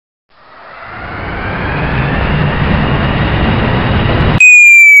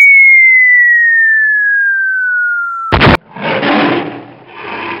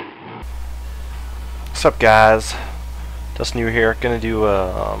What's up, guys? Dustin Yewy here. Gonna do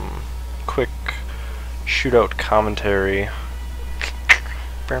a quick shootout commentary.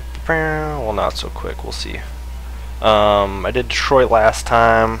 Well, not so quick. We'll see. I did Detroit last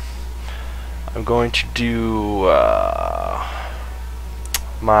time. I'm going to do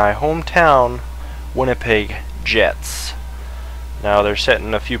my hometown Winnipeg Jets. Now they're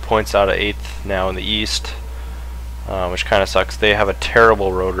sitting a few points out of 8th now in the East, which kind of sucks. They have a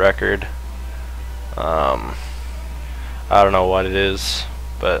terrible road record. I don't know what it is,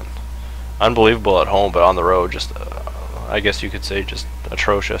 but unbelievable at home, but on the road, just I guess you could say just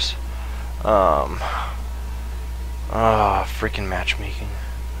atrocious. Freaking matchmaking!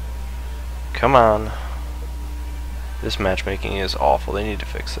 Come on, this matchmaking is awful. They need to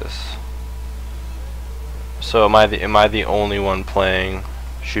fix this. So am I the only one playing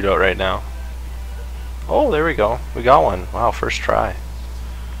shootout right now? Oh, there we go. We got one. Wow, first try.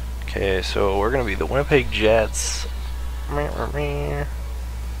 Okay, so we're gonna be the Winnipeg Jets against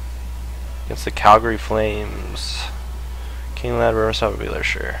the Calgary Flames. King Lad Wheeler,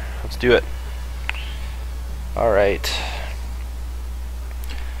 sure. Let's do it. Alright.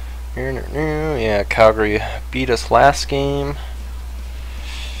 Yeah, Calgary beat us last game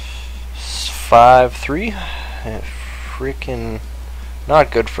 5-3. Freaking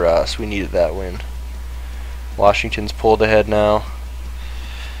not good for us. We needed that win. Washington's pulled ahead now.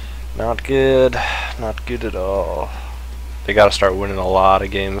 Not good. Not good at all. They gotta start winning a lot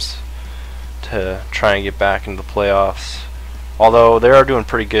of games to try and get back into the playoffs. Although they are doing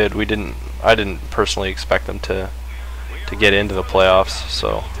pretty good. I didn't personally expect them to get into the playoffs,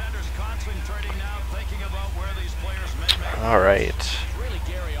 so. Alright.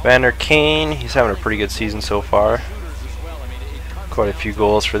 Vander Kane, he's having a pretty good season so far. Quite a few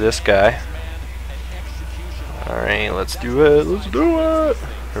goals for this guy. Alright, let's do it. Let's do it.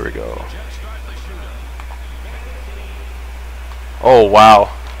 Here we go. Oh, wow.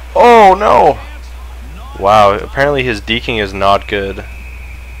 Oh, no. Wow, apparently his deking is not good.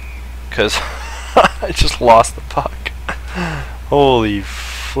 Because I just lost the puck. Holy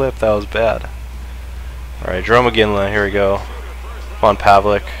flip, that was bad. Alright, Jerome McGinley, here we go. Come on,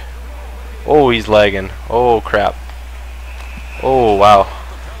 Pavlik. Oh, he's lagging. Oh, crap. Oh, wow.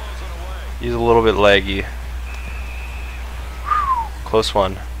 He's a little bit laggy. Close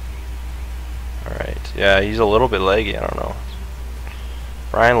one. Alright, yeah, he's a little bit laggy, I don't know.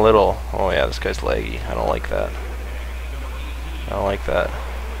 Ryan Little. Oh yeah, this guy's laggy. I don't like that. I don't like that.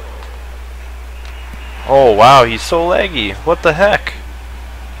 Oh wow, he's so laggy. What the heck?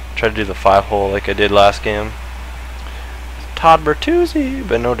 Try to do the 5-hole like I did last game. Todd Bertuzzi,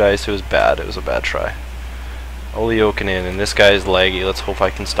 but no dice. It was bad. It was a bad try. Olli Jokinen, and this guy is laggy. Let's hope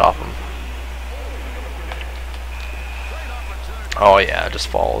I can stop him. Oh yeah, I just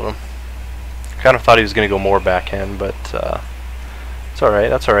followed him. Kind of thought he was going to go more backhand, but it's alright,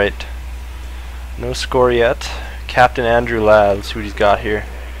 that's alright. No score yet. Captain Andrew Ladd, let's see what he's got here.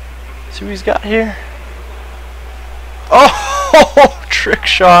 See what he's got here? Oh, trick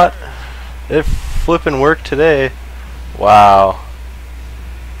shot. It flippin' worked today. Wow.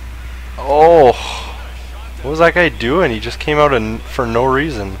 Oh, what was that guy doing? He just came out for no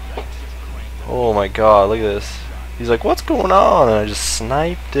reason. Oh my god, look at this. He's like, what's going on? And I just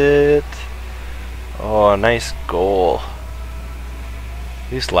sniped it. Oh, nice goal.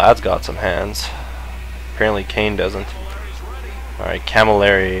 At least Lad's got some hands. Apparently Kane doesn't. Alright,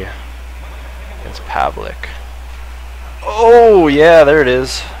 Camilleri against Pavlik. Oh yeah, there it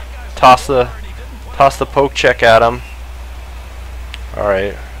is. Toss the poke check at him.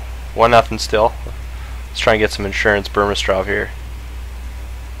 Alright. 1-0 still. Let's try and get some insurance Burmistrov here.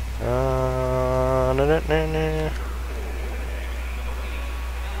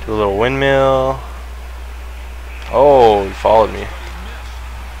 Do a little windmill. Oh, he followed me.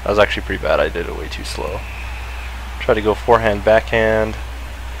 That was actually pretty bad. I did it way too slow. Try to go forehand, backhand.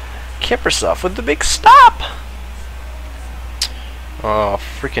 Kiprusoff with the big stop. Oh,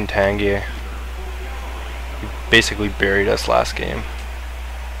 freaking Tanguay. He basically buried us last game.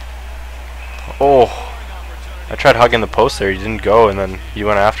 Oh, I tried hugging the post there. He didn't go, and then he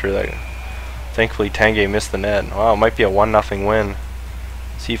went after that. Thankfully, Tanguay missed the net. Wow, it might be a 1-0 win.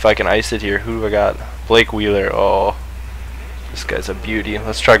 See if I can ice it here. Who have I got? Blake Wheeler. Oh, this guy's a beauty.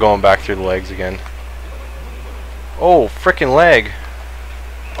 Let's try going back through the legs again. Oh, frickin' leg.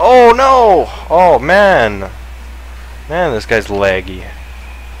 Oh no! Oh man. Man, this guy's laggy.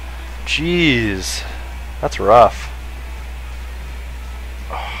 Jeez. That's rough.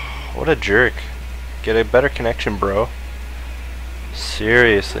 Oh, what a jerk. Get a better connection, bro.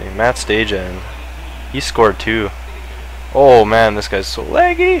 Seriously. Matt Stajan. He scored too. Oh man, this guy's so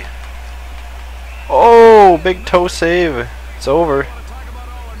laggy. Oh! Oh, big toe save. It's over.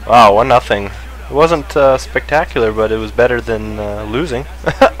 Wow, 1-0. It wasn't spectacular, but it was better than losing.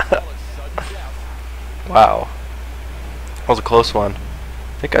 Wow. That was a close one.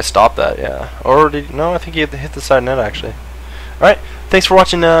 I think I stopped that, yeah. Or did, no, I think he hit the side net actually. Alright, thanks for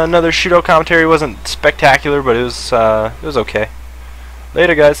watching another Shootout commentary. It wasn't spectacular, but it was okay.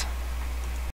 Later, guys.